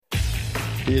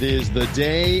It is the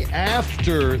day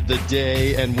after the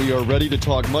day, and we are ready to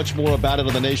talk much more about it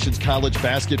on the nation's college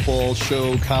basketball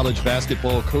show, College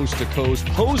Basketball Coast to Coast.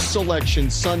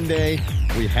 Post-selection Sunday,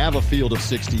 we have a field of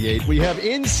 68. We have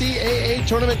NCAA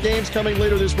tournament games coming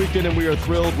later this weekend, and we are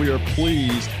thrilled. We are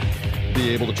pleased to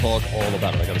be able to talk all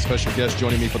about it. I got a special guest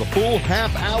joining me for the full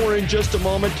half hour in just a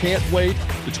moment. Can't wait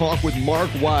to talk with Mark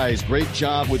Wise. Great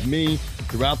job with me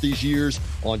throughout these years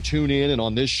on TuneIn and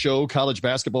on this show, College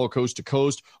Basketball Coast to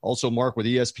Coast. Also, Mark with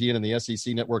ESPN and the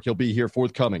SEC Network. He'll be here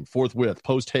forthwith,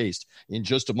 post-haste in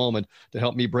just a moment to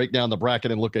help me break down the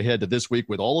bracket and look ahead to this week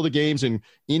with all of the games in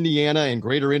Indiana and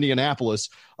greater Indianapolis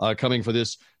coming for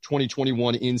this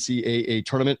 2021 NCAA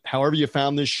tournament. However you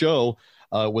found this show,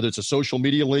 whether it's a social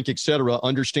media link, etc.,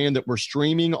 understand that we're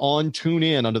streaming on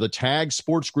TuneIn under the Tag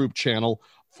Sports Group channel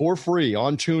for free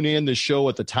on TuneIn. The show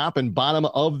at the top and bottom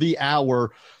of the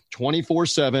hour,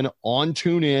 24/7 on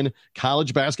TuneIn.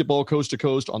 College Basketball Coast to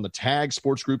Coast on the Tag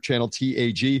Sports Group channel,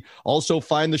 TAG. Also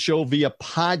find the show via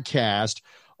podcast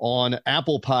on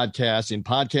Apple Podcasts in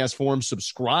podcast form.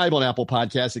 Subscribe on Apple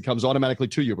Podcasts. It comes automatically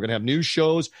to you. We're going to have new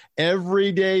shows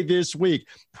every day this week,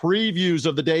 previews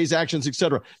of the day's actions,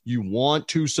 etc. You want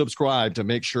to subscribe to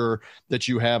make sure that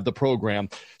you have the program.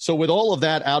 So with all of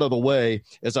that out of the way,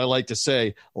 as I like to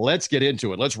say, let's get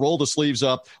into it. Let's roll the sleeves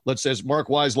up. Let's, as Mark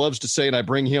Wise loves to say, and I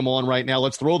bring him on right now,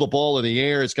 let's throw the ball in the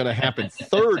air. It's going to happen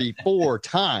 34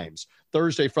 times.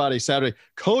 Thursday, Friday, Saturday.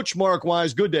 Coach Mark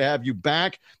Wise, good to have you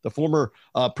back. The former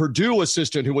Purdue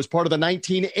assistant who was part of the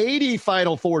 1980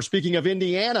 Final Four. Speaking of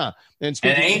Indiana and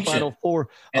speaking of Final Four.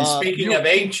 And speaking of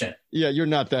ancient. Yeah, you're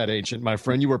not that ancient, my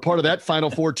friend. You were part of that Final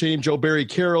Four team. Joe Barry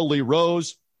Carroll, Lee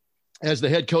Rose as the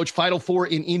head coach. Final Four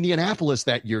in Indianapolis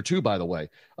that year, too, by the way,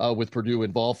 with Purdue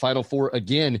involved. Final Four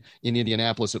again in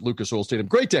Indianapolis at Lucas Oil Stadium.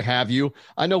 Great to have you.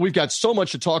 I know we've got so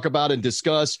much to talk about and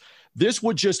discuss.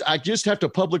 I just have to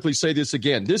publicly say this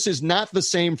again. This is not the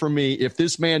same for me if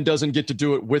this man doesn't get to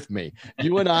do it with me.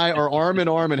 You and I are arm in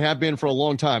arm and have been for a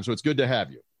long time, so it's good to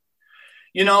have you.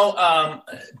 You know,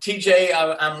 TJ,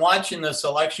 I'm watching the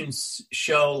selections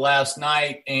show last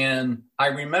night, and I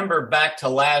remember back to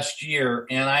last year,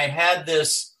 and I had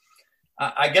this,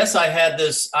 I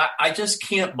just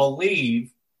can't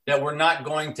believe that we're not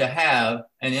going to have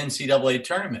an NCAA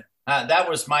tournament. That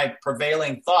was my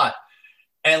prevailing thought.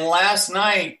 And last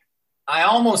night, I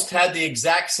almost had the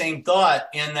exact same thought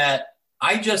in that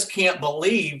I just can't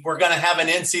believe we're going to have an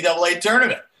NCAA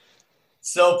tournament.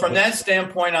 So from that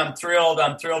standpoint, I'm thrilled.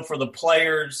 I'm thrilled for the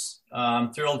players.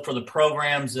 I'm thrilled for the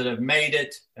programs that have made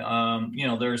it.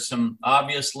 There's some,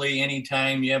 obviously,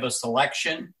 anytime you have a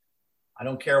selection, I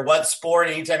don't care what sport,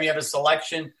 anytime you have a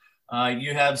selection,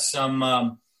 you have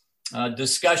some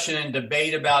discussion and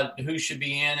debate about who should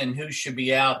be in and who should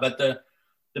be out. But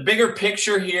the bigger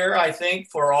picture here, I think,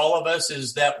 for all of us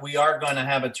is that we are going to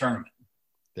have a tournament.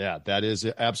 Yeah, that is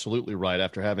absolutely right.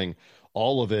 After having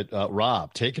all of it,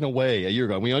 Rob, taken away a year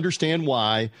ago. We understand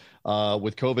why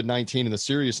with COVID-19 and the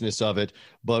seriousness of it,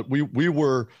 but we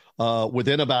were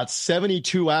within about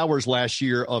 72 hours last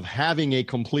year of having a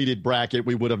completed bracket.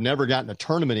 We would have never gotten a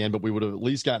tournament in, but we would have at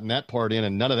least gotten that part in,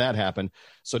 and none of that happened.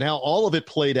 So now all of it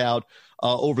played out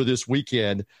over this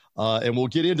weekend. And we'll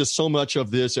get into so much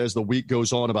of this as the week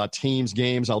goes on about teams,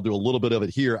 games. I'll do a little bit of it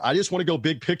here. I just want to go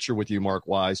big picture with you, Mark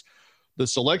Wise. The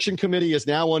selection committee has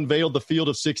now unveiled the field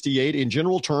of 68 in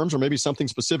general terms, or maybe something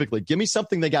specifically. Give me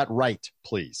something they got right,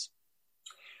 please.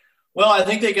 Well, I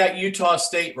think they got Utah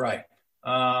State right.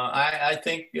 I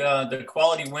think the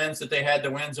quality wins that they had, the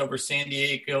wins over San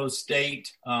Diego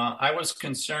State, I was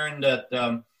concerned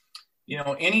that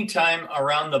anytime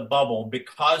around the bubble,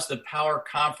 because the power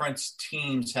conference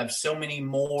teams have so many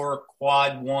more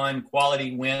quad one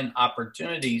quality win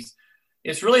opportunities,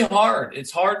 it's really hard.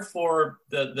 It's hard for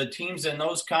the teams in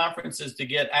those conferences to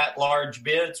get at-large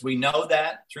bids. We know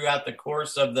that throughout the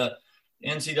course of the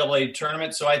NCAA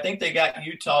tournament. So I think they got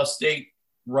Utah State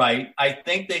right. I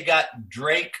think they got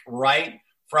Drake right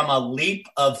from a leap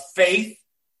of faith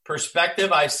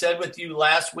perspective. I said with you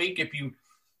last week, if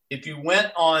you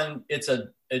went on, it's a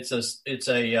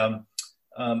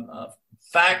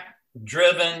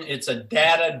fact-driven, it's a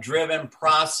data-driven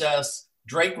process.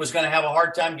 Drake was going to have a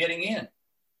hard time getting in.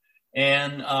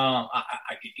 And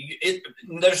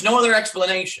there's no other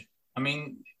explanation. I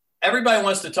mean, everybody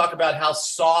wants to talk about how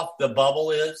soft the bubble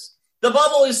is. The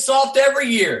bubble is soft every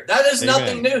year. That is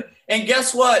nothing new. And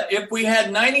guess what? If we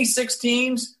had 96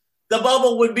 teams, the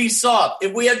bubble would be soft.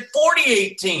 If we had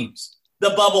 48 teams, the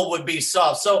bubble would be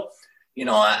soft. So,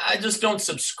 I just don't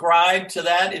subscribe to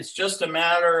that. It's just a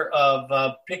matter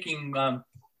of picking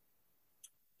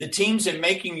the teams and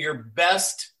making your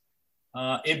best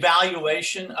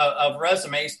evaluation of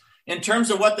resumes. In terms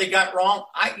of what they got wrong,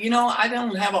 I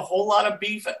don't have a whole lot of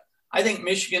beef. I think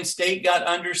Michigan State got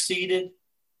underseeded.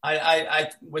 I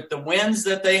with the wins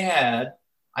that they had,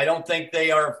 I don't think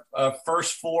they are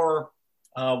first four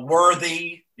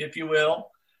worthy, if you will.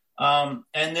 And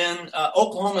then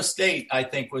Oklahoma State, I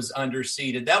think, was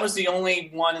underseeded. That was the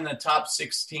only one in the top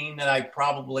 16 that I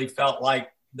probably felt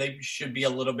like they should be a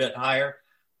little bit higher.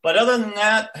 But other than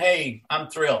that, hey, I'm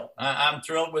thrilled. I'm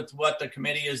thrilled with what the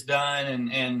committee has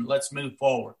done, and let's move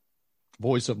forward.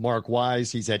 Voice of Mark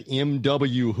Wise. He's at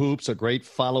MW Hoops, a great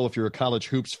follow if you're a college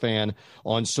hoops fan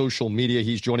on social media.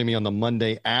 He's joining me on the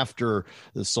Monday after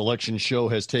the selection show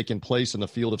has taken place and the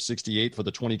field of 68 for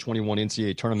the 2021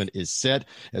 NCAA tournament is set.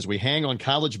 As we hang on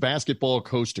college basketball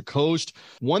coast to coast,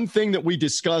 one thing that we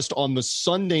discussed on the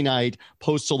Sunday night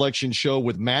post-selection show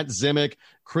with Matt Zemek,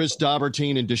 Chris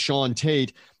Daubertine, and Deshaun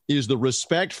Tate is the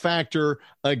respect factor.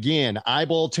 Again,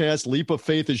 eyeball test, leap of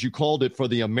faith, as you called it, for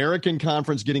the American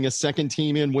Conference getting a second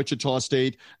team in Wichita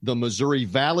State, the Missouri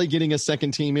Valley getting a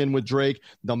second team in with Drake,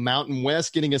 the Mountain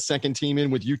West getting a second team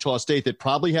in with Utah State that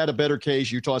probably had a better case,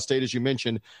 Utah State, as you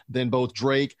mentioned, than both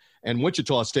Drake and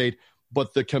Wichita State.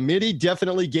 But the committee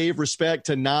definitely gave respect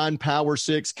to non-Power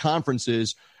 6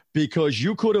 conferences because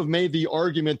you could have made the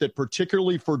argument that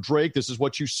particularly for Drake, this is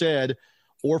what you said,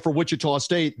 or for Wichita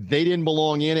State, they didn't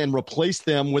belong in and replaced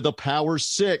them with a Power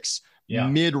 6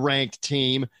 mid-ranked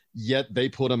team, yet they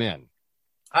put them in.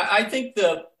 I think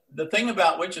the thing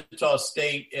about Wichita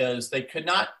State is they could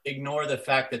not ignore the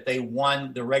fact that they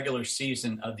won the regular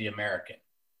season of the American.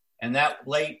 And that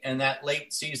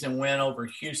late season win over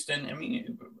Houston, I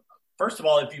mean, first of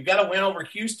all, if you've got a win over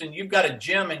Houston, you've got a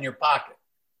gem in your pocket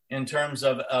in terms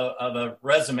of a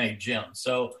resume gem.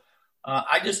 So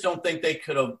I just don't think they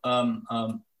could have,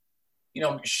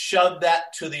 shoved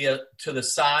that to the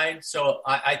side. So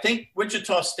I think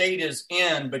Wichita State is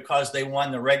in because they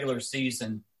won the regular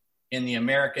season in the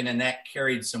American, and that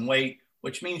carried some weight,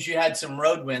 which means you had some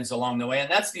road wins along the way. And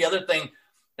that's the other thing.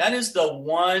 That is the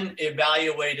one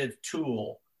evaluative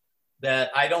tool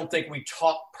that I don't think we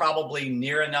talk probably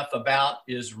near enough about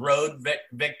is road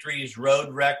victories,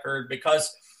 road record,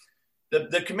 because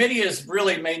the committee has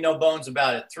really made no bones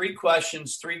about it. Three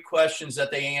questions that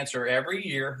they answer every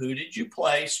year. Who did you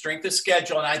play? Strength of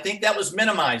schedule. And I think that was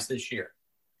minimized this year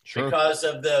because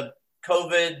of the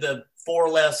COVID, the 4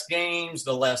 less games,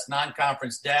 the less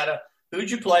non-conference data.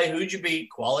 Who'd you play? Who'd you beat?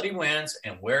 Quality wins.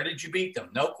 And where did you beat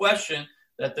them? No question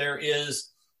that there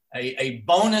is a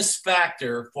bonus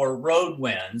factor for road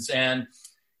wins. And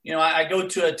I go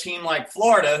to a team like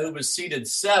Florida, who was seeded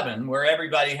 7, where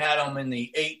everybody had them in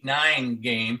the 8-9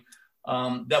 game.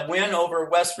 The win over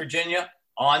West Virginia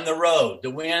on the road, the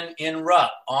win in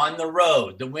Rupp on the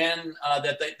road, the win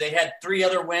that they had 3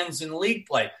 other wins in league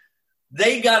play.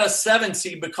 They got a 7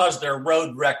 seed because of their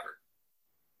road record.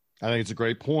 I think it's a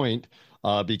great point.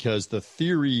 Because the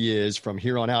theory is from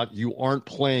here on out, you aren't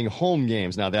playing home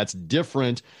games. Now, that's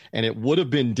different, and it would have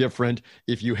been different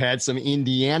if you had some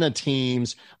Indiana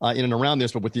teams in and around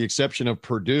this, but with the exception of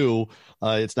Purdue,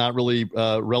 it's not really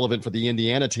relevant for the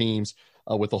Indiana teams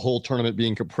with the whole tournament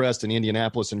being compressed in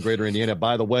Indianapolis and Greater Indiana.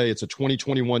 By the way, it's a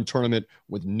 2021 tournament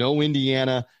with no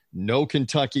Indiana, no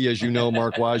Kentucky, as you know,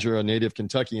 Mark Weiser, a native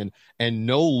Kentuckian, and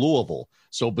no Louisville.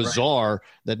 So bizarre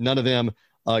that none of them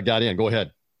got in. Go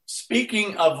ahead.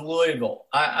 Speaking of Louisville,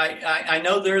 I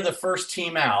know they're the first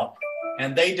team out,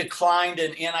 and they declined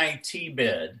an NIT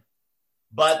bid,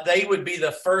 but they would be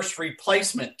the first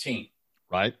replacement team.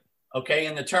 Right. Okay,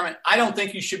 in the tournament. I don't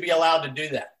think you should be allowed to do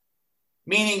that.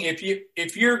 Meaning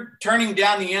if you're turning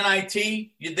down the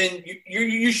NIT, then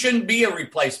you shouldn't be a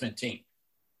replacement team.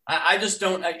 I just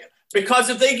don't because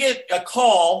if they get a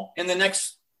call in the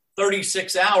next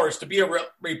 36 hours to be a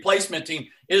replacement team,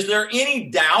 is there any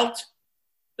doubt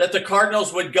that the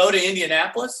Cardinals would go to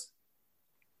Indianapolis?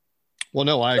 Well,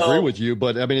 no, I agree with you,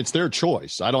 but I mean, it's their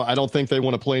choice. I don't think they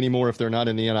want to play anymore if they're not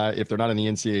in the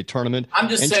NCAA tournament. I'm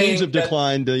just saying teams have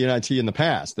declined the NIT in the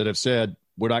past that have said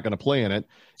we're not going to play in it.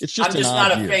 It's just I'm just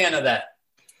not a fan of that.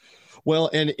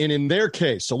 Well, and in their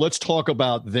case, so let's talk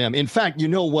about them. In fact, you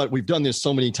know what? We've done this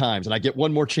so many times, and I get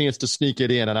one more chance to sneak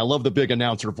it in, and I love the big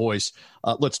announcer voice.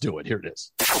 Let's do it. Here it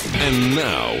is. And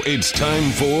now it's time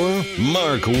for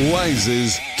Mark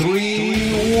Wise's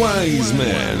 3 Wise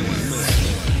Men.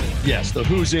 Yes, the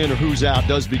who's in or who's out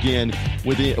does begin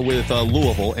with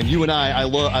Louisville, and you and I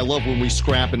love when we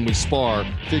scrap and we spar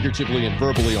figuratively and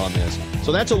verbally on this.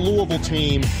 So that's a Louisville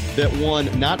team that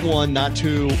won not 1, not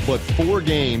 2, but 4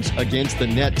 games against the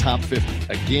net top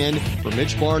 50. Again, for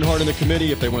Mitch Barnhart and the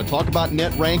committee, if they want to talk about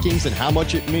net rankings and how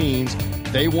much it means,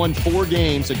 They won 4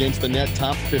 games against the net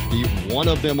top 50, one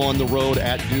of them on the road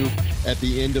at Duke at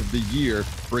the end of the year.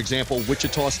 For example,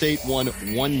 Wichita State won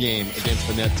 1 game against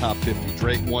the net top 50.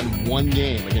 Drake won 1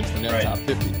 game against the net top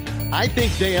 50. I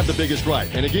think they have the biggest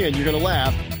gripe. And again, you're going to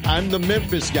laugh. I'm the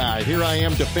Memphis guy. Here I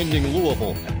am defending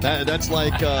Louisville. That's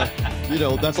like,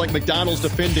 that's like McDonald's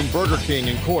defending Burger King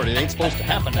in court. It ain't supposed to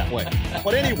happen that way.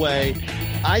 But anyway,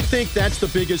 I think that's the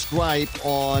biggest gripe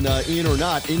on in or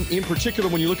not. In particular,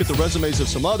 when you look at the resumes of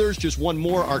some others, just one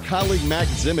more. Our colleague Mac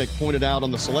Zimick pointed out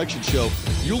on the selection show,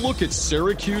 you look at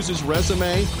Syracuse's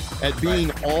resume at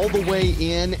being all the way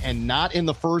in and not in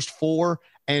the first 4,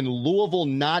 and Louisville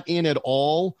not in at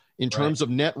all in terms of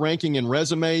net ranking and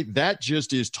resume. That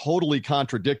just is totally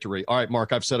contradictory. All right,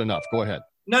 Mark, I've said enough. Go ahead.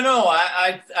 No,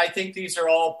 I think these are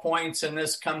all points, and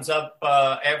this comes up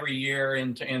every year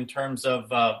in terms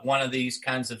of one of these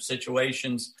kinds of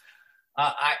situations.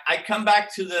 I come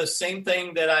back to the same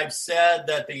thing that I've said,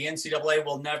 that the NCAA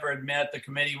will never admit, the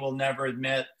committee will never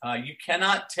admit. You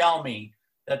cannot tell me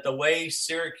that the way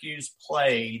Syracuse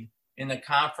played in the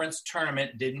conference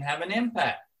tournament didn't have an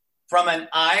impact from an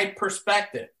eye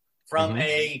perspective, from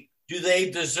a do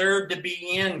they deserve to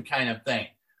be in kind of thing.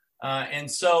 And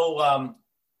so,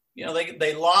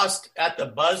 they lost at the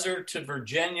buzzer to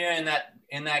Virginia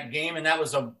in that game, and that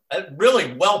was a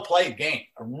really well-played game,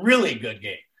 a really good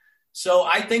game. So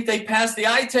I think they passed the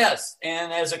eye test,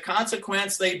 and as a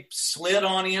consequence, they slid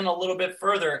on in a little bit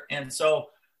further. And so,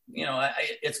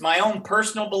 it's my own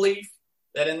personal belief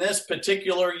that in this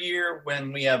particular year,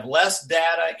 when we have less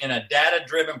data in a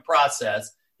data-driven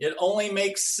process, it only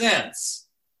makes sense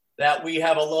that we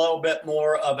have a little bit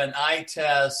more of an eye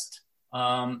test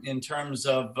in terms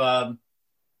of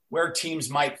where teams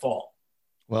might fall.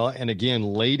 Well, and again,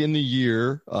 late in the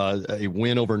year, a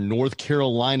win over North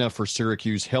Carolina for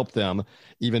Syracuse helped them,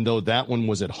 even though that one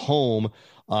was at home.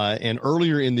 And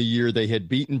earlier in the year, they had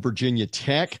beaten Virginia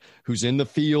Tech, who's in the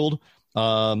field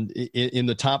in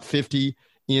the top 50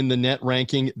 in the net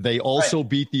ranking. They also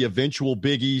beat the eventual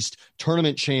Big East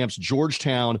tournament champs,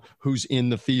 Georgetown, who's in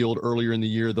the field earlier in the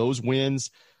year. Those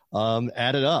wins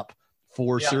added up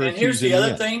for Syracuse. And here's the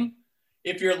other thing.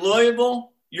 If you're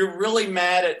Louisville, you're really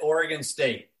mad at Oregon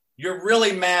State. You're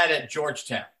really mad at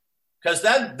Georgetown because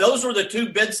those were the 2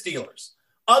 bid stealers.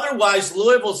 Otherwise,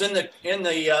 Louisville's in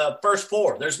the first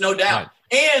 4. There's no doubt.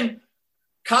 Right. And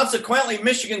consequently,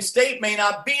 Michigan State may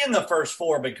not be in the first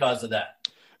 4 because of that.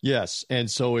 Yes, and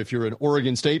so if you're an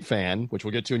Oregon State fan, which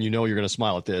we'll get to and you're going to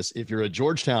smile at this, if you're a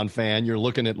Georgetown fan, you're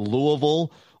looking at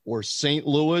Louisville or St.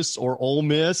 Louis or Ole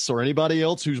Miss or anybody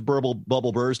else who's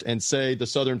bubble burst and say the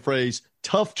Southern phrase,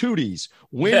 tough tooties,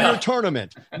 win your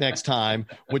tournament next time,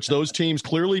 which those teams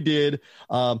clearly did.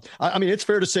 I mean, it's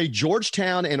fair to say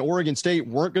Georgetown and Oregon State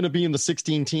weren't going to be in the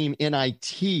 16-team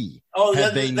NIT. Oh,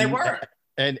 they weren't.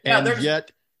 And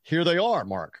yet here they are,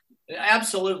 Mark.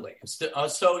 Absolutely.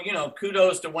 So,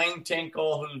 kudos to Wayne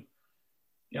Tinkle,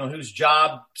 whose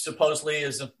job supposedly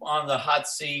is on the hot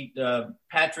seat.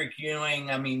 Patrick Ewing.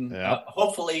 I mean,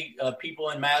 hopefully people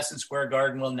in Madison Square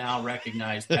Garden will now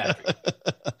recognize Patrick.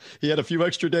 He had a few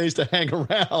extra days to hang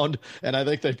around, and I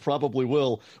think they probably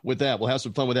will with that. We'll have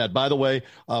some fun with that. By the way,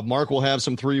 Mark will have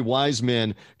some 3 wise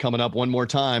men coming up one more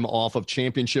time off of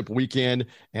championship weekend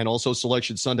and also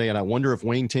Selection Sunday. And I wonder if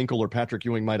Wayne Tinkle or Patrick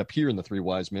Ewing might appear in the 3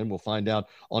 wise men. We'll find out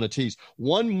on a tease.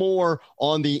 One more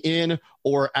on the in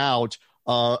or out.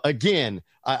 Again,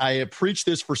 I have preached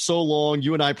this for so long.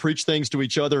 You and I preach things to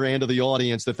each other and to the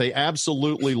audience that they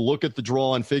absolutely look at the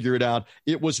draw and figure it out.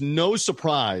 It was no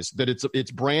surprise that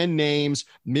it's brand names,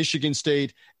 Michigan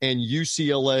State and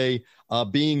UCLA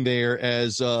being there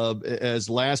as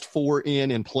last 4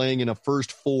 in and playing in a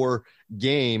first 4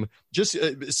 game. Just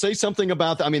say something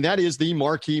about that. I mean, that is the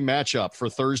marquee matchup for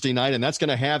Thursday night, and that's going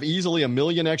to have easily 1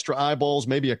 million extra eyeballs,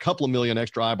 maybe a couple of million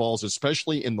extra eyeballs,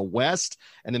 especially in the West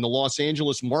and in the Los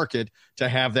Angeles market to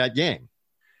have that game.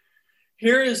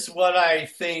 Here is what I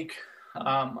think.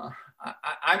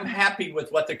 I'm happy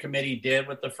with what the committee did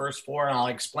with the first 4, and I'll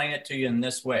explain it to you in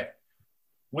this way.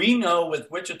 We know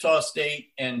with Wichita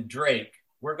State and Drake,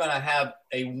 we're going to have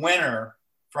a winner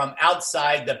from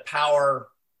outside the Power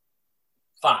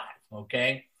 5,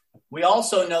 okay? We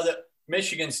also know that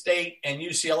Michigan State and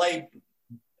UCLA,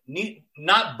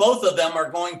 not both of them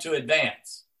are going to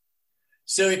advance.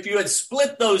 So if you had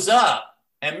split those up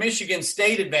and Michigan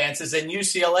State advances and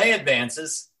UCLA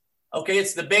advances, okay,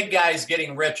 it's the big guys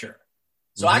getting richer.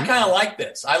 So I kind of like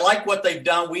this. I like what they've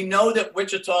done. We know that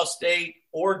Wichita State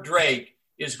or Drake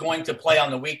is going to play on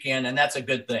the weekend, and that's a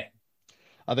good thing.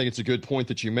 I think it's a good point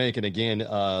that you make. And again,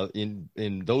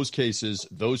 in those cases,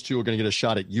 those two are going to get a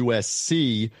shot at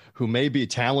USC, who may be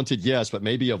talented, yes, but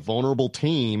maybe a vulnerable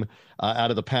team out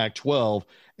of the Pac-12.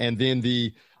 And then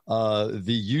the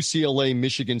UCLA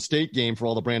Michigan State game, for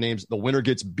all the brand names, the winner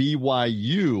gets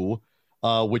BYU,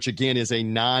 which again is a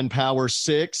non-power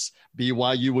 6.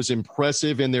 BYU was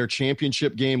impressive in their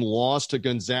championship game, lost to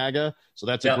Gonzaga. So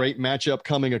that's a great matchup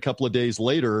coming a couple of days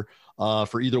later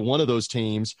for either one of those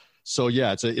teams. So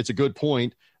yeah, it's a good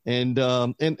point. And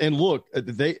look,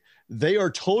 they are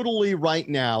totally right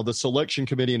now, the selection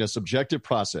committee in a subjective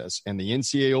process and the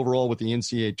NCAA overall with the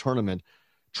NCAA tournament,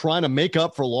 trying to make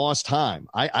up for lost time.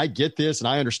 I get this and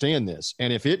I understand this.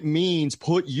 And if it means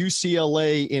put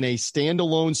UCLA in a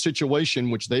standalone situation,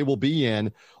 which they will be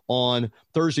in on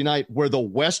Thursday night, where the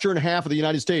western half of the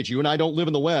United States, you and I don't live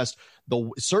in the West,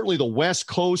 certainly the West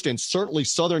Coast and certainly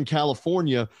Southern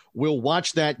California will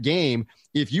watch that game.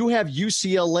 If you have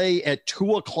UCLA at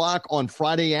 2:00 on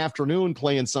Friday afternoon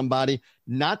playing somebody,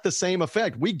 not the same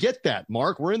effect. We get that,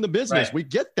 Mark. We're in the business. Right. We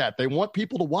get that. They want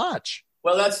people to watch.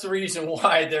 Well, that's the reason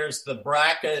why there's the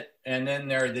bracket, and then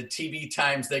there are the TV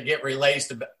times that get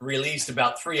released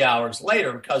about 3 hours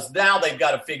later, because now they've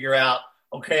got to figure out,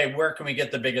 okay, where can we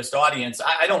get the biggest audience?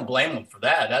 I don't blame them for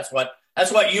that. That's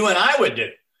what you and I would do.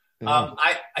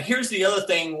 Here's the other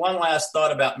thing. One last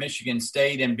thought about Michigan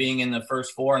State and being in the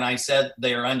first 4, and I said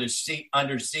they are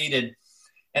underseeded,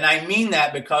 and I mean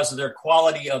that because of their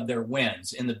quality of their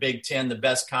wins in the Big Ten, the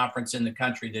best conference in the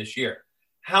country this year.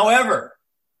 However,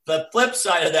 the flip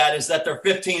side of that is that they're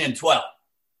 15-12.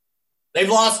 They've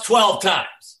lost 12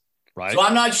 times. Right. So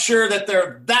I'm not sure that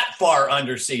they're that far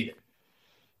underseeded.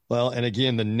 Well, and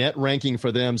again, the net ranking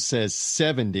for them says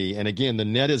 70. And again, the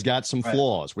net has got some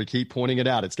flaws. We keep pointing it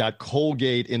out. It's got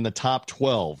Colgate in the top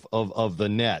 12 of the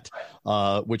net,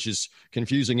 which is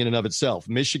confusing in and of itself.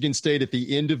 Michigan State at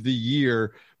the end of the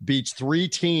year beats 3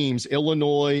 teams,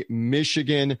 Illinois,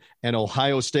 Michigan, and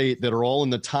Ohio State, that are all in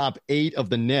the top 8 of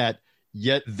the net.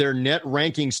 Yet their net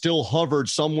ranking still hovered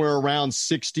somewhere around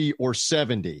 60 or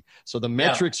 70. So the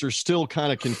metrics are still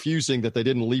kind of confusing that they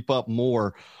didn't leap up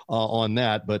more on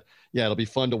that. But, yeah, it'll be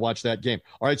fun to watch that game.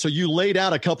 All right, so you laid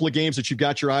out a couple of games that you've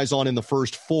got your eyes on in the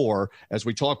first 4. As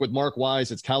we talk with Mark Wise,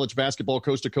 it's college basketball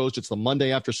coast to coast. It's the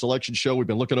Monday after selection show. We've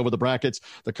been looking over the brackets.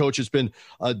 The coach has been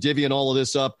divvying all of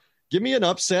this up. Give me an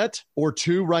upset or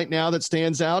 2 right now that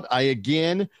stands out.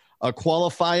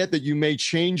 Qualify it that you may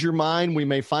change your mind. We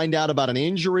may find out about an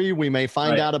injury. We may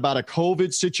find out about a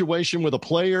COVID situation with a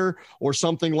player or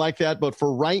something like that. But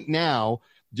for right now,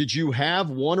 did you have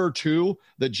 1 or 2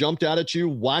 that jumped out at you?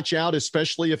 Watch out,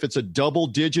 especially if it's a double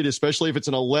digit, especially if it's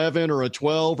an 11 or a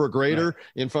 12 or greater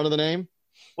in front of the name.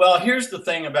 Well, here's the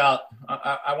thing about,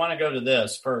 I want to go to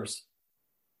this first.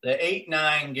 The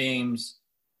 8-9 games,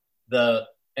 and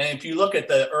if you look at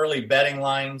the early betting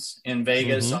lines in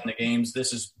Vegas on the games,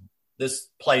 this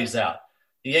plays out.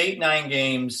 The 8-9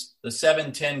 games, the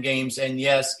 7-10 games, and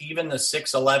yes, even the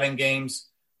 6-11 games,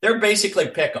 they're basically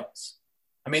pick'ems.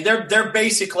 I mean, they're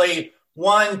basically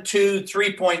 1, 2,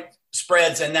 3-point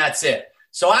spreads, and that's it.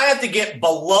 So I have to get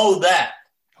below that.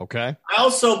 Okay. I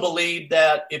also believe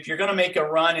that if you're going to make a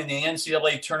run in the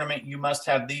NCAA tournament, you must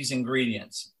have these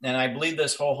ingredients. And I believe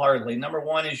this wholeheartedly. Number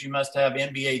 1 is you must have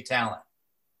NBA talent.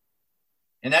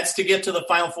 And that's to get to the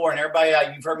Final Four. And everybody,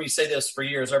 you've heard me say this for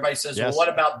years. Everybody says, well, what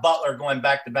about Butler going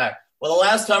back-to-back? Well, the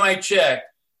last time I checked,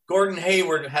 Gordon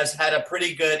Hayward has had a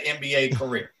pretty good NBA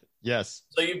career. Yes.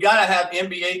 So you've got to have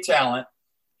NBA talent.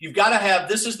 You've got to have –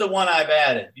 this is the one I've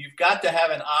added. You've got to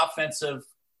have an offensive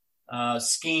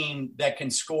scheme that can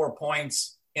score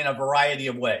points in a variety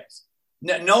of ways.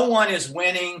 No one is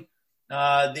winning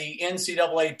the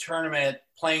NCAA tournament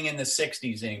playing in the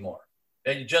 60s anymore.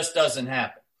 It just doesn't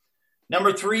happen.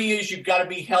 Number 3 is you've got to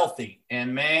be healthy.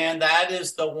 And, man, that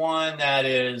is the one that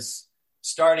is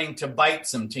starting to bite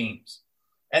some teams.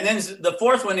 And then the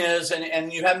 4th one is,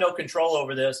 and you have no control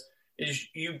over this, is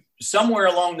you somewhere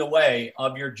along the way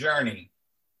of your journey,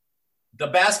 the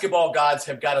basketball gods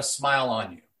have got to smile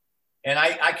on you. And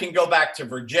I can go back to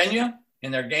Virginia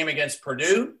in their game against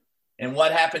Purdue and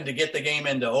what happened to get the game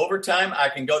into overtime. I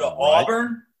can go to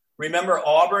Auburn. Remember,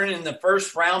 Auburn in the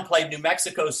first round played New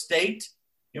Mexico State.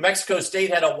 New Mexico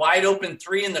State had a wide open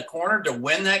 3 in the corner to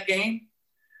win that game.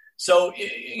 So,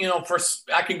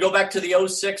 I can go back to the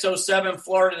 06-07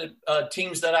 Florida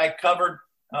teams that I covered,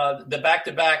 the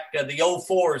back-to-back, the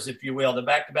 04s, if you will, the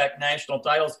back-to-back national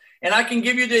titles. And I can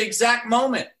give you the exact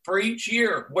moment for each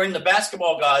year when the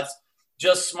basketball gods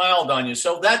just smiled on you.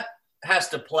 So that has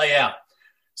to play out.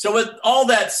 So with all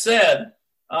that said,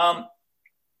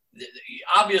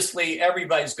 obviously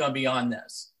everybody's going to be on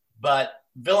this. But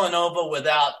Villanova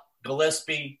without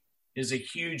Gillespie is a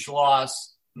huge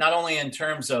loss, not only in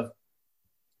terms of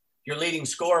your leading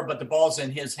scorer, but the ball's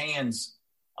in his hands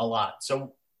a lot.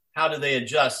 So how do they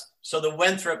adjust? So the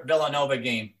Winthrop-Villanova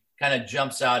game kind of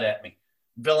jumps out at me.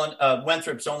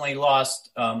 Winthrop's only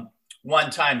lost one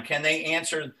time. Can they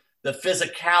answer the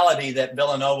physicality that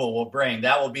Villanova will bring?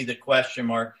 That will be the question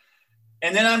mark.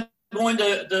 And then I'm going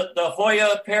to the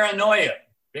Hoya paranoia,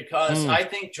 because I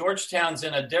think Georgetown's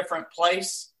in a different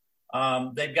place.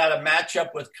 They've got a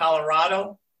matchup with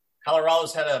Colorado.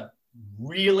 Colorado's had a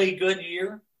really good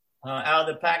year out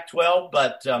of the Pac-12,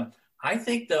 but I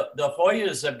think the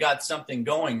Hoyas have got something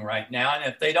going right now. And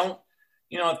if they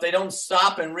don't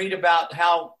stop and read about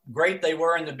how great they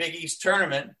were in the Big East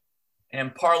tournament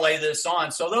and parlay this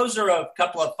on. So those are a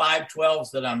couple of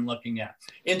 5-12s that I'm looking at.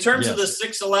 In terms of the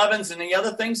 6-11s and the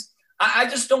other things, I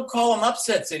just don't call them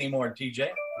upsets anymore, TJ.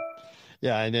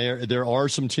 Yeah, and there are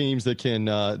some teams that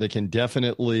can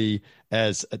definitely,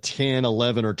 as a 10,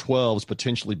 11, or 12s,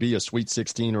 potentially be a Sweet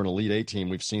 16 or an Elite 8 team.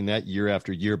 We've seen that year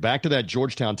after year. Back to that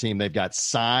Georgetown team, they've got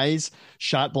size,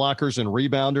 shot blockers, and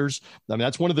rebounders. I mean,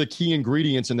 that's one of the key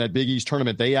ingredients in that Big East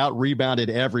tournament. They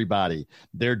out-rebounded everybody.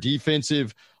 Their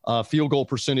defensive field goal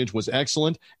percentage was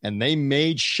excellent, and they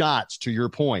made shots, to your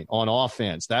point, on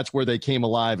offense. That's where they came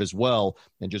alive as well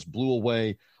and just blew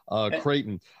away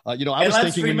Creighton. I was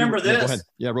thinking. Remember this. Go ahead.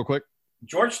 Yeah, real quick.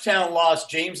 Georgetown lost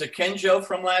James Akinjo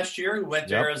from last year, who went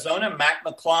to Arizona, Mac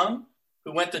McClung,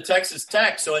 who went to Texas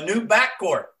Tech. So a new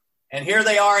backcourt. And here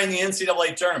they are in the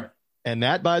NCAA tournament. And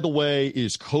that, by the way,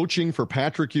 is coaching for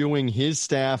Patrick Ewing, his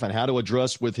staff, and how to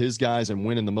address with his guys and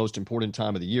win in the most important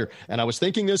time of the year. And I was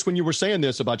thinking this when you were saying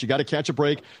this about you got to catch a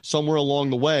break somewhere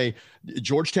along the way.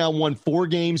 Georgetown won 4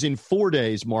 games in 4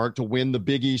 days, Mark, to win the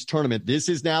Big East tournament. This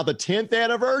is now the 10th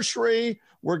anniversary.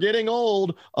 We're getting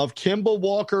old, of Kemba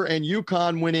Walker and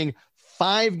UConn winning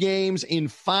 5 games in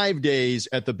 5 days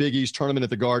at the Big East tournament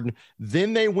at the Garden.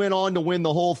 Then they went on to win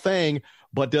the whole thing.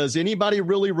 But does anybody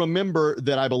really remember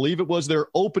that I believe it was their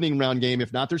opening round game,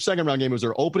 if not their second round game, it was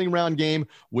their opening round game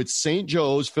with St.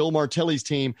 Joe's, Phil Martelli's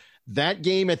team. That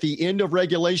game at the end of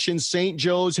regulation, St.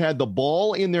 Joe's had the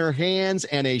ball in their hands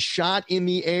and a shot in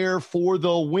the air for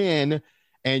the win.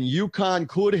 And UConn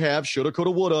could have, shoulda,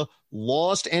 coulda, woulda,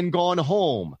 lost and gone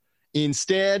home.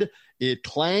 Instead, it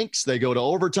clanks. They go to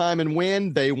overtime and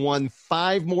win. They won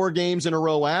 5 more games in a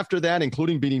row after that,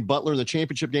 including beating Butler in the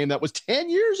championship game. That was 10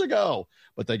 years ago.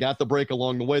 But they got the break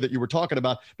along the way that you were talking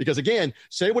about. Because, again,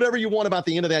 say whatever you want about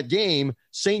the end of that game,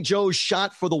 St. Joe's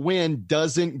shot for the win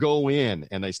doesn't go in,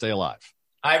 and they stay alive.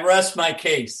 I rest my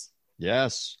case.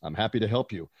 Yes, I'm happy to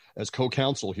help you as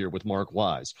co-counsel here with Mark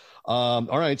Wise. All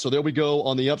right, so there we go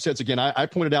on the upsets. Again, I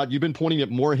pointed out, you've been pointing at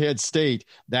Morehead State.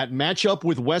 That matchup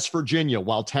with West Virginia,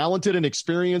 while talented and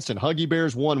experienced, and Huggy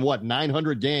Bears won,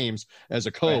 900 games as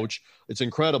a coach. Right. It's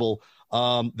incredible.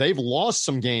 They've lost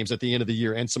some games at the end of the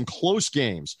year and some close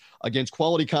games against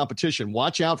quality competition.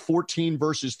 Watch out,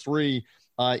 14-3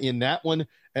 in that one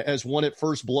as one at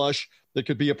first blush that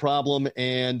could be a problem.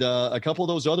 And a couple of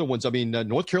those other ones. I mean,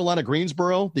 North Carolina,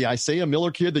 Greensboro, the Isaiah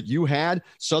Miller kid that you had,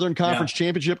 Southern Conference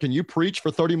Championship. Can you preach for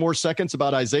 30 more seconds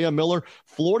about Isaiah Miller?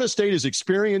 Florida State is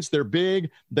experienced. They're big.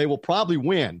 They will probably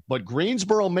win. But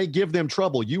Greensboro may give them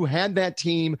trouble. You had that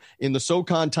team in the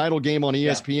SoCon title game on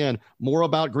ESPN. More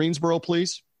about Greensboro,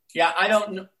 please. Yeah, I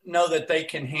don't know that they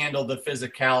can handle the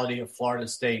physicality of Florida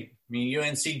State. I mean,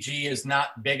 UNCG is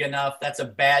not big enough. That's a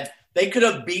bad – they could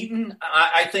have beaten,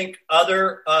 I think,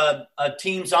 other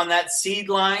teams on that seed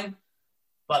line.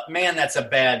 But, man, that's a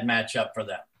bad matchup for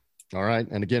them. All right.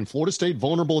 And, again, Florida State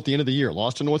vulnerable at the end of the year.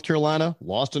 Lost to North Carolina,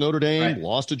 lost to Notre Dame,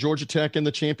 lost to Georgia Tech in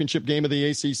the championship game of the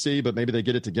ACC, but maybe they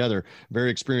get it together.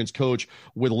 Very experienced coach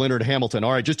with Leonard Hamilton.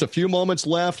 All right, just a few moments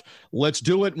left. Let's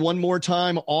do it one more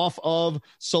time off of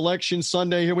Selection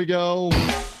Sunday. Here we go.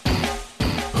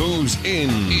 Who's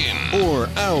in or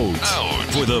out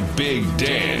for the big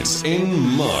dance in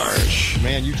March?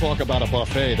 Man, you talk about a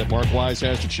buffet that Mark Wise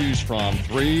has to choose from.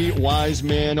 3 wise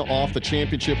men off the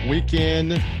championship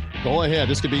weekend. Go ahead.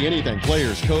 This could be anything.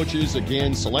 Players, coaches,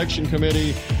 again, selection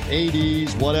committee,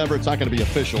 ADs, whatever. It's not going to be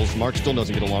officials. Mark still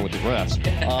doesn't get along with the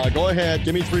refs. Go ahead.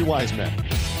 Give me 3 wise men.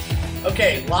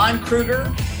 Okay, Lon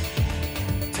Kruger,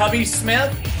 Tubby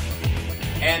Smith,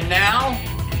 and now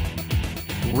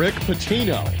Rick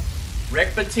Pitino. Rick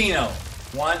Pitino,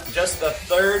 just the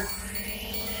third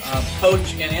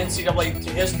coach in NCAA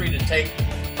history to take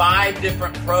 5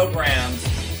 different programs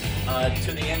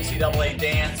to the NCAA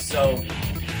dance. So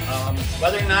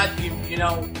whether or not you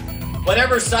know,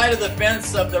 whatever side of the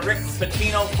fence of the Rick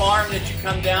Pitino farm that you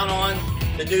come down on,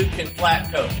 the dude can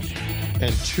flat coach.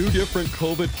 and 2 different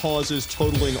COVID pauses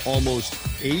totaling almost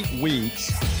 8 weeks.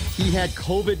 He had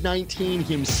COVID-19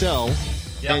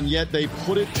 himself, and yet they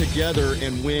put it together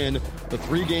and win the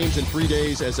 3 games in 3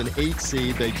 days as an 8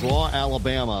 seed. They draw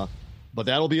Alabama, but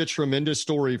that'll be a tremendous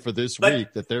story for this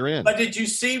week that they're in. But did you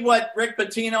see what Rick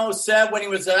Pitino said when he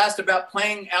was asked about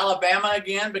playing Alabama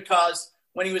again? Because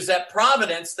when he was at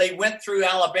Providence, they went through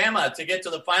Alabama to get to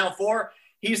the Final Four.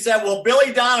 He said, well,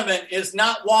 Billy Donovan is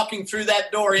not walking through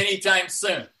that door anytime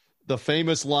soon. The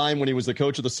famous line when he was the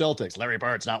coach of the Celtics, Larry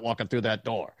Bird's not walking through that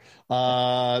door.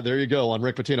 There you go on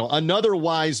Rick Pitino. Another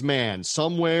wise man,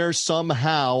 somewhere,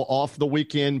 somehow, off the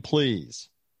weekend, please.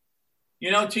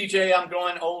 You know, TJ, I'm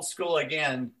going old school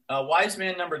again. Wise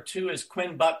man number 2 is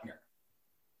Quinn Buckner,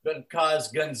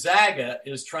 because Gonzaga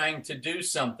is trying to do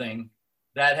something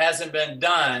that hasn't been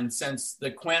done since the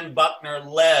Quinn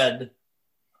Buckner-led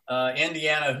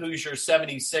Indiana Hoosier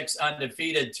 76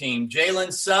 undefeated team.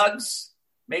 Jalen Suggs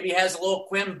maybe has a little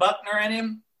Quinn Buckner in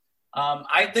him.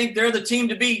 I think they're the team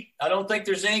to beat. I don't think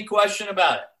there's any question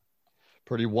about it.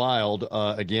 Pretty wild,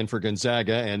 again, for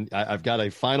Gonzaga. And I've got a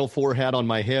Final Four hat on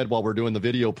my head while we're doing the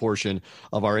video portion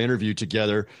of our interview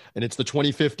together. And it's the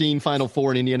 2015 Final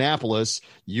Four in Indianapolis.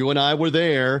 You and I were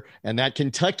there, and that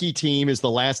Kentucky team is the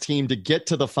last team to get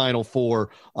to the Final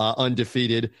Four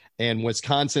undefeated. And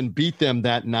Wisconsin beat them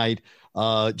that night.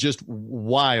 Just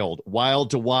wild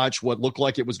to watch what looked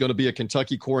like it was going to be a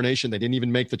Kentucky coronation. They didn't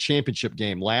even make the championship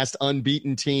game. Last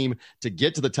unbeaten team to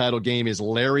get to the title game is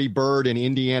Larry Bird and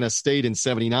Indiana State in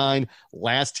 79.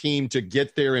 Last team to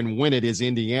get there and win it is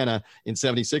Indiana in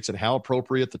 76. And how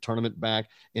appropriate, the tournament back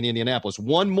in Indianapolis.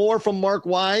 One more from Mark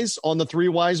Wise on the 3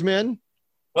 wise men.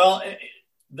 Well,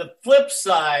 the flip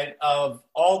side of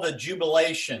all the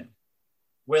jubilation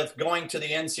with going to the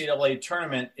NCAA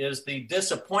tournament is the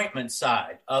disappointment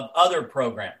side of other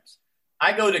programs.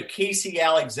 I go to Casey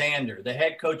Alexander, the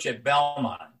head coach at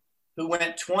Belmont, who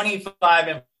went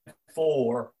 25-4,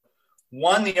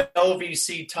 won the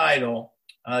OVC title,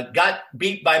 got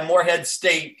beat by Morehead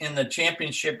State in the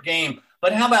championship game.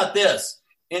 But how about this?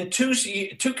 In two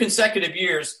consecutive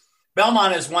years,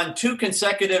 Belmont has won 2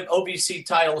 consecutive OVC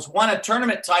titles, won a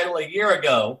tournament title a year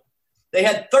ago. They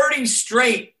had 30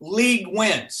 straight league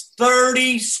wins,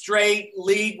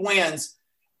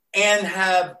 and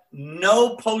have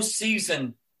no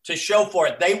postseason to show for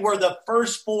it. They were the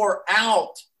first 4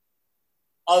 out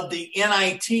of the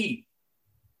NIT.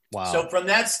 Wow. So from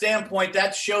that standpoint,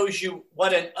 that shows you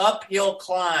what an uphill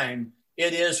climb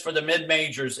it is for the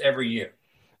mid-majors every year.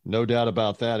 No doubt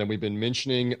about that. And we've been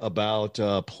mentioning about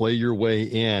play your way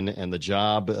in and the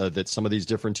job that some of these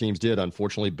different teams did.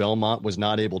 Unfortunately, Belmont was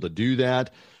not able to do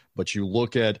that. But you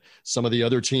look at some of the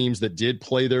other teams that did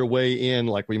play their way in,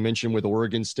 like we mentioned with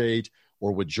Oregon State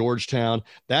or with Georgetown.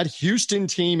 That Houston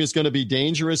team is going to be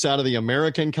dangerous out of the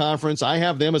American Conference. I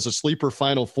have them as a sleeper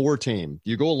Final Four team. Do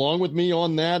you go along with me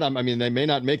on that? I mean, they may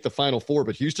not make the Final Four,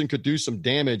 but Houston could do some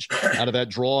damage out of that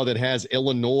draw that has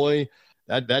Illinois.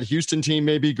 That Houston team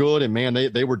may be good, and man,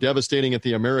 they were devastating at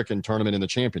the American tournament in the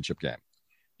championship game.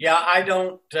 Yeah, I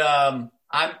don't. I'm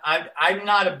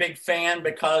not a big fan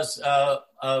because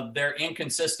of their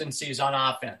inconsistencies on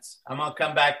offense. I'm gonna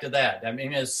come back to that. I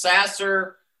mean, as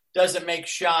Sasser doesn't make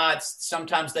shots,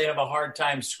 sometimes they have a hard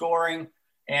time scoring.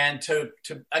 And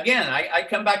again, I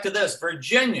come back to this: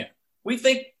 Virginia. We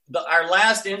think our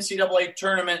last NCAA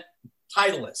tournament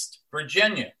titleist,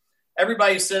 Virginia.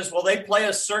 Everybody says, well, they play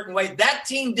a certain way. That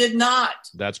team did not.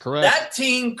 That's correct. That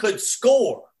team could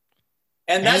score.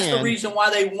 And that's the reason why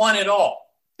they won it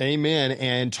all. Amen.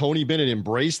 And Tony Bennett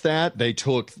embraced that. They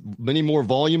took many more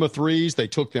volume of threes. They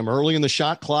took them early in the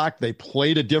shot clock. They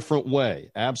played a different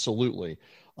way. Absolutely.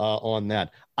 On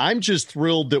that. I'm just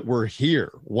thrilled that we're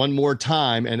here one more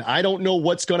time, and I don't know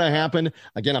what's going to happen.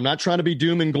 Again, I'm not trying to be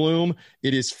doom and gloom.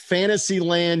 It is fantasy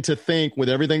land to think, with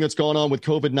everything that's going on with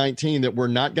COVID-19, that we're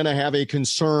not going to have a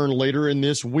concern later in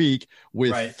this week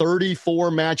with 34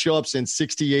 matchups and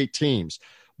 68 teams.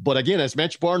 But again, as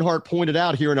Mitch Barnhart pointed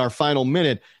out here in our final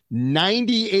minute,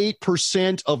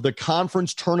 98% of the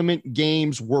conference tournament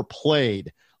games were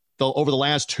played over the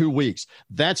last 2 weeks.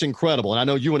 That's incredible. And I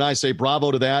know you and I say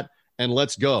bravo to that, and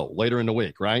let's go later in the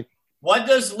week, right? What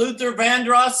does Luther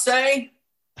Vandross say?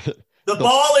 The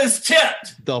ball is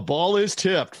tipped. The ball is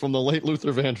tipped from the late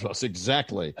Luther Vandross.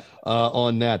 Exactly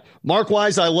on that. Mark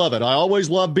Wise, I love it. I always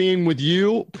love being with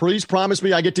you. Please promise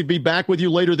me I get to be back with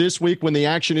you later this week when the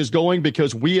action is going,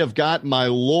 because we have got, my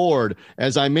Lord,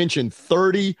 as I mentioned,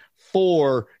 34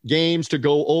 34 games to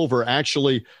go over.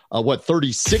 Actually,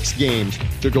 36 games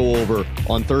to go over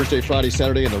on Thursday, Friday,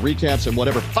 Saturday, and the recaps and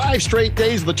whatever. 5 straight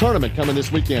days of the tournament coming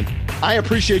this weekend. I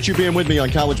appreciate you being with me on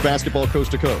College Basketball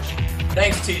Coast to Coast.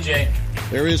 Thanks, TJ.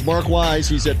 There is Mark Wise.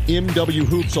 He's at MW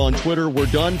Hoops on Twitter. We're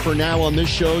done for now on this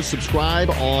show. Subscribe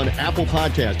on Apple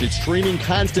Podcast. It's streaming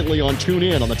constantly on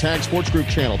TuneIn on the Tag Sports Group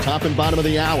channel, top and bottom of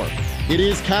the hour. It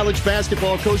is College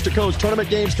Basketball Coast to Coast. Tournament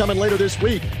games coming later this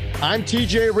week. I'm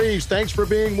TJ Reeves. Thanks for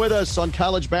being with us on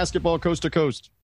College Basketball Coast to Coast.